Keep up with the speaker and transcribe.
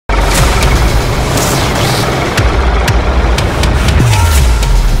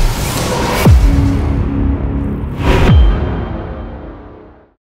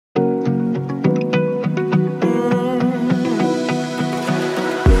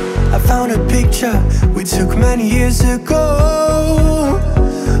found a picture we took many years ago,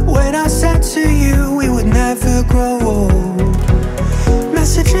 when I said to you we would never grow old.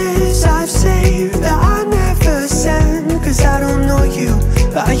 Messages I've saved that I never send, cause I don't know you,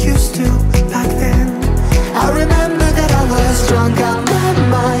 but I used to back then. I remember that I was drunk out my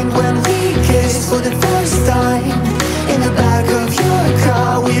mind when we kissed for the first time. In the back of your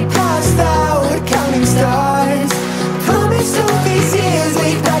car we passed out counting stars. Promised all these years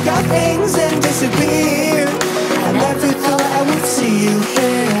we'd pack our things and disappear. I never thought I would see you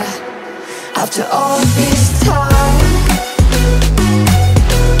here after all this time.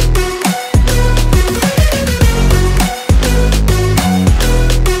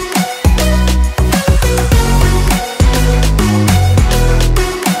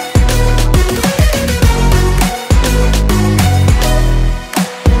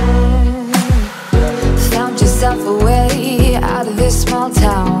 Away out of this small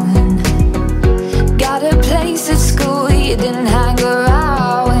town, got a place at school you didn't hang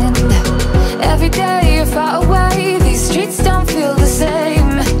around. Every day you're far away, these streets don't feel the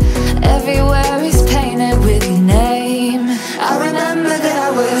same. Everywhere is painted with your name. I remember that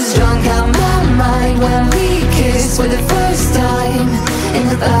I was drunk out my mind when we kissed for the first time. In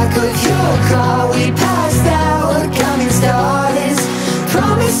the back of your car we passed out counting stars.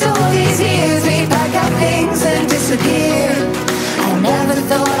 Promised all these years we'd pack our things and disappear. I never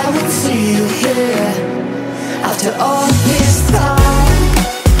thought I would see you here after all this time.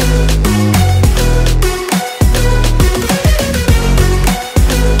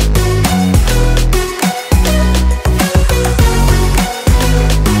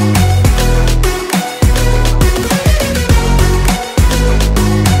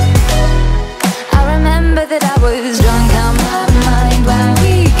 I remember that I was drunk out my mind when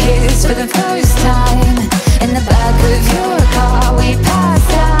we kissed for the first time. In the back of your car we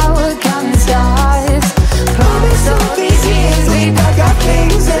passed out counting stars. Promised all these years we'd pack our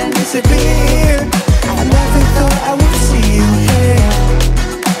things and disappear. I never thought I would see you here.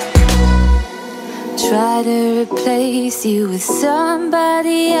 Try to replace you with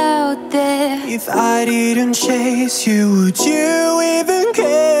somebody out there. If I didn't chase you, would you even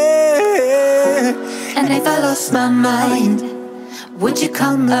care? And if I lost my mind, would you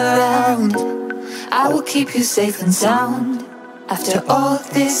come around? I will keep you safe and sound after all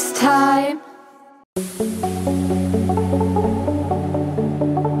this time.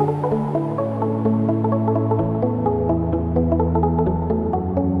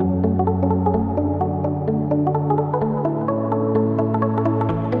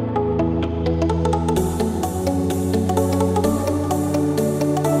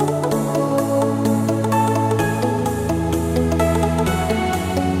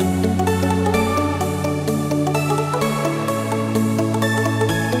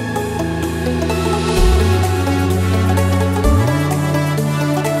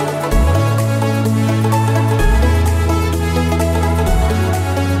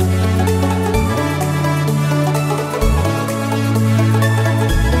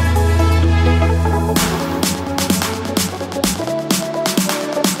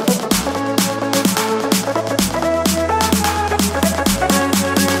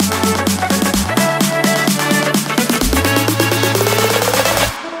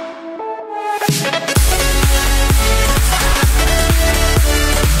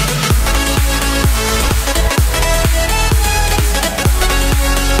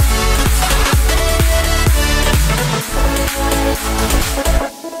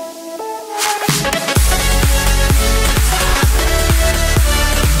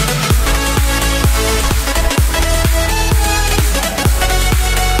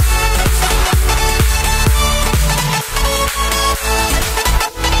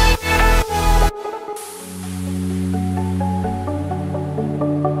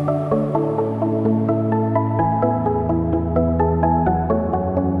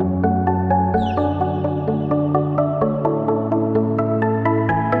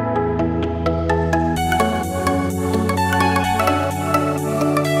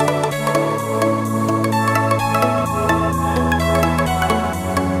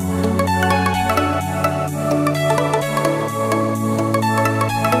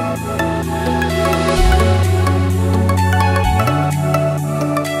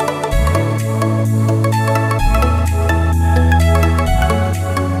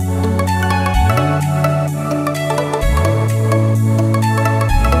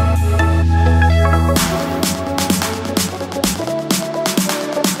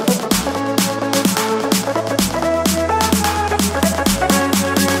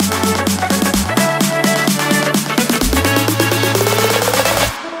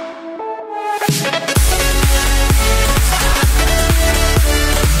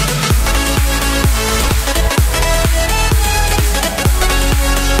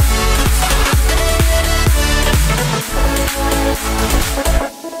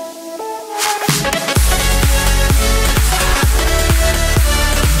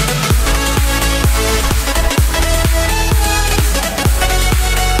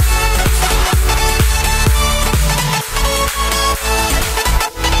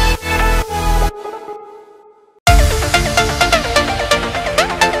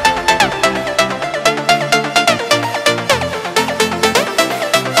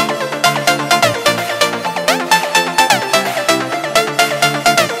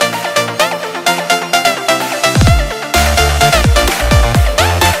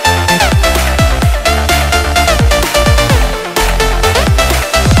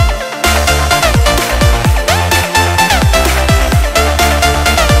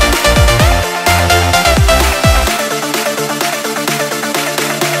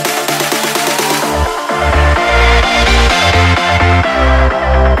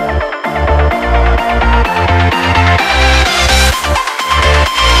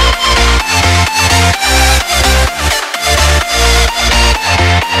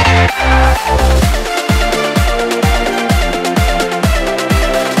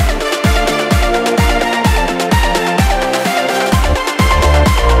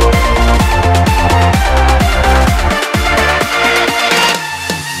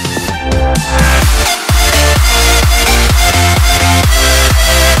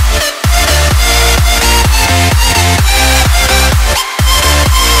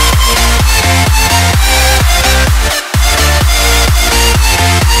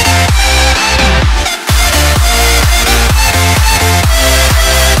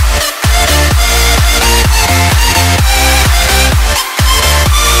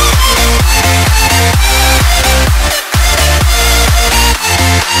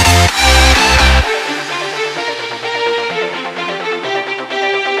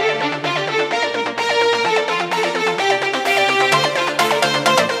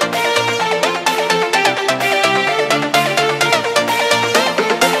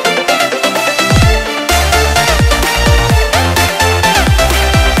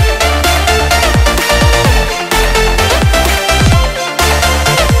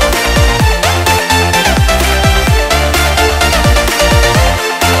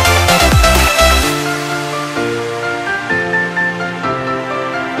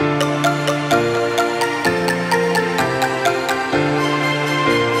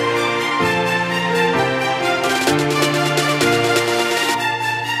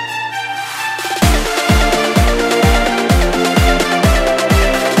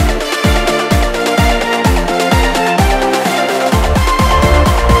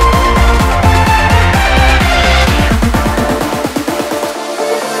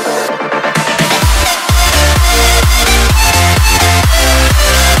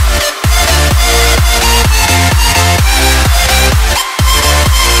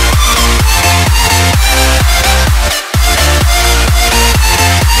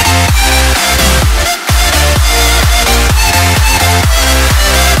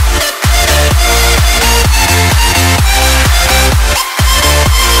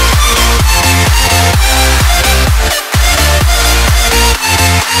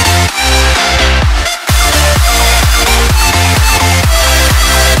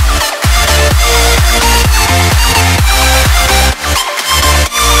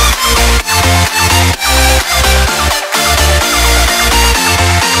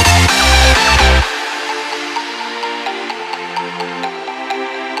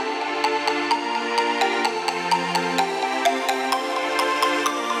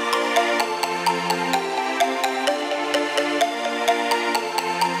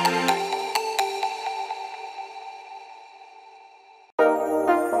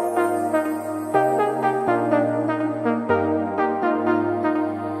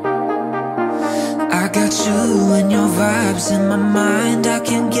 got you and your vibes in my mind, I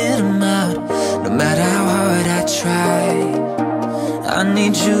can't get them out, no matter how hard I try. I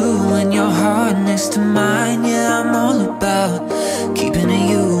need you and your heart next to mine. Yeah, I'm all about keeping it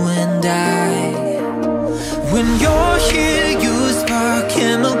you and I. When you're here, you spark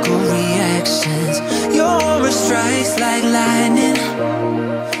chemical reactions. Your aura strikes like lightning.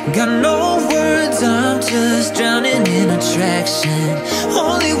 Got no words, I'm just drowning in attraction.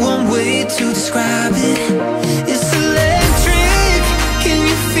 Only one way to describe it. It's electric, can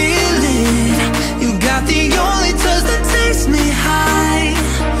you feel it? You got the only touch that takes me high.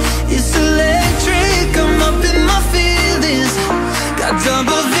 It's electric, I'm up in my feelings. Got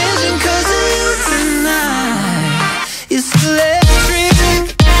double vision 'cause of you tonight. It's electric.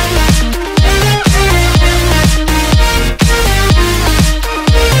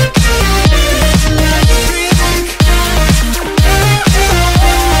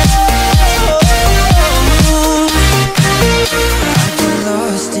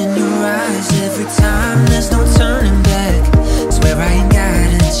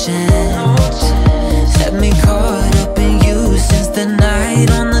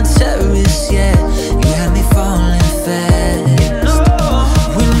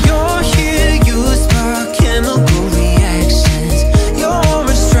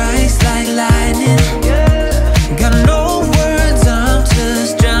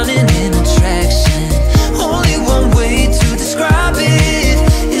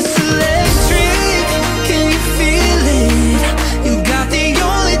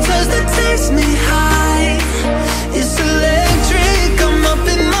 It's electric, I'm up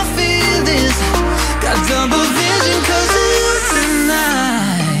in my feelings.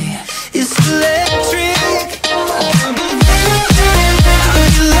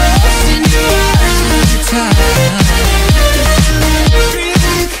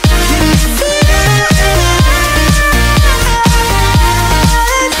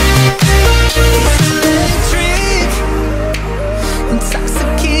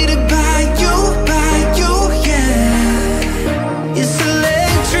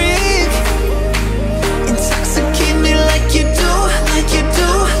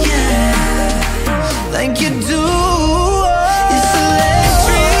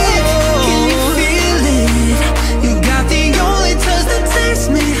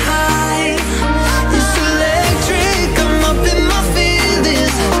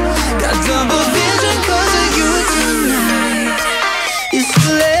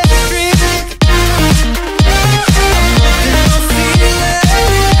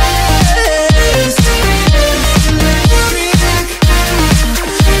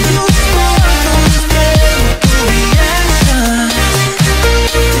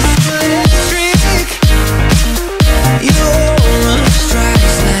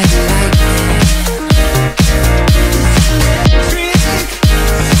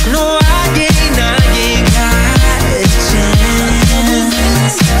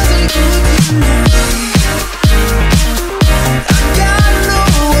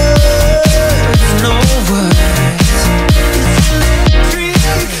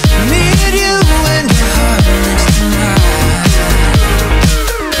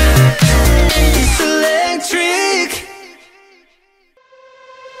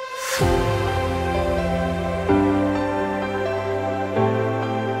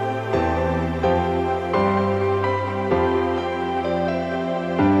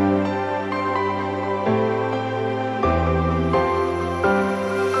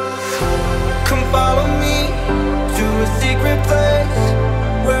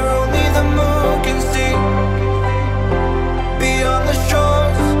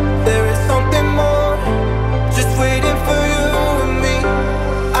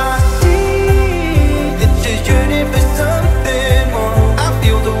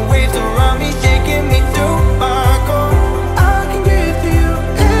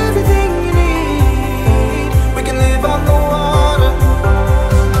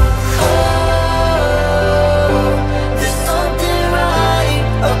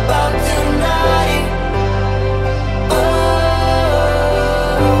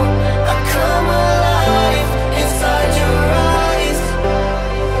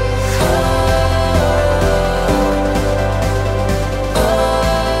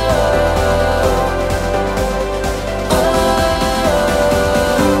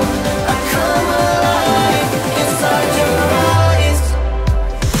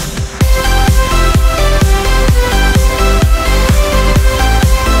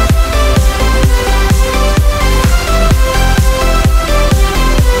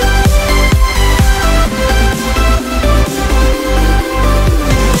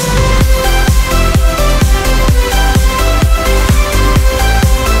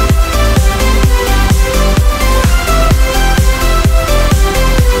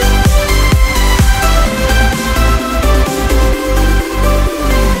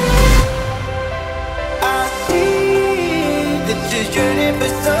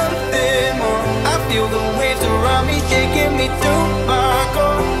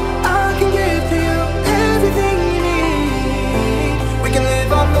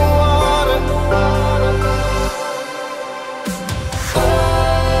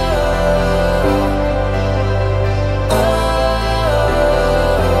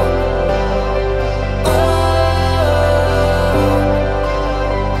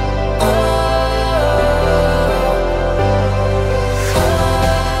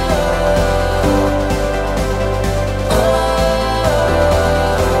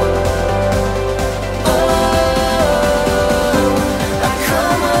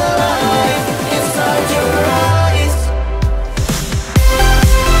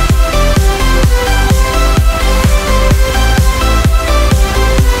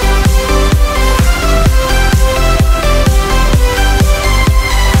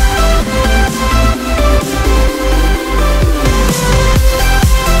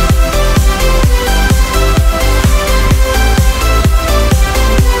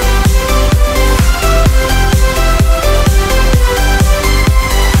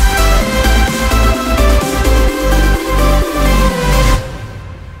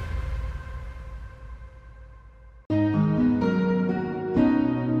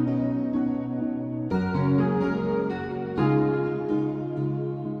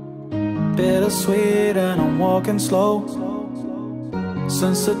 bittersweet and I'm walking slow.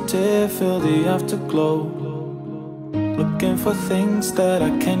 Sensitive, feel the afterglow. Looking for things that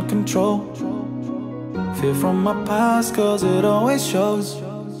I can't control. Fear from my past, cause it always shows.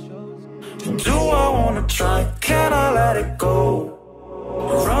 Do I wanna try? Can I let it go?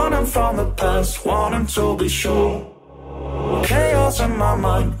 Running from the past, wanting to be sure. Chaos in my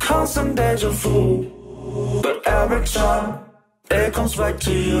mind, constant deja vu. But every time, it comes back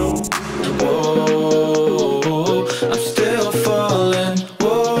to you. Whoa, I'm still falling.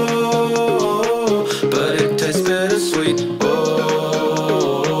 Whoa, but it tastes bittersweet.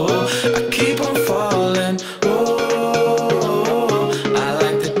 Whoa, I keep on falling. Whoa, I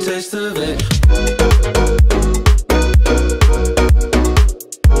like the taste of it.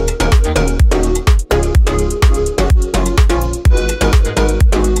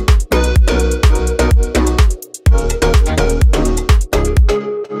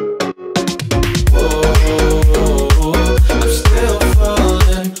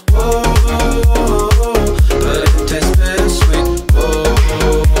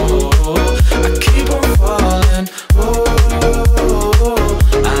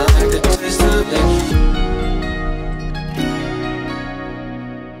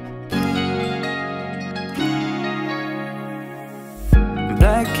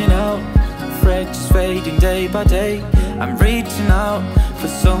 Blacking out, afraid just fading day by day. I'm reaching out for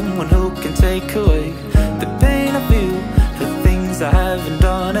someone who can take away the pain I feel for things I haven't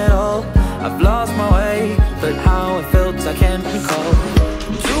done at all. I've lost my way, but how I felt I can't recall.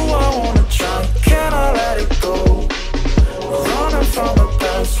 Do I wanna try? Can I let it go? Running from the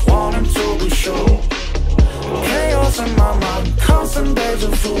past, wanting to be sure. Chaos in my mind, constant deja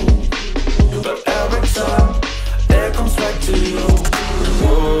vu. But every time, it comes back to you.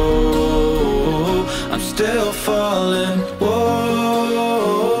 Whoa, I'm still falling.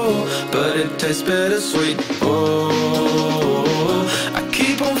 Whoa, but it tastes bittersweet. Whoa.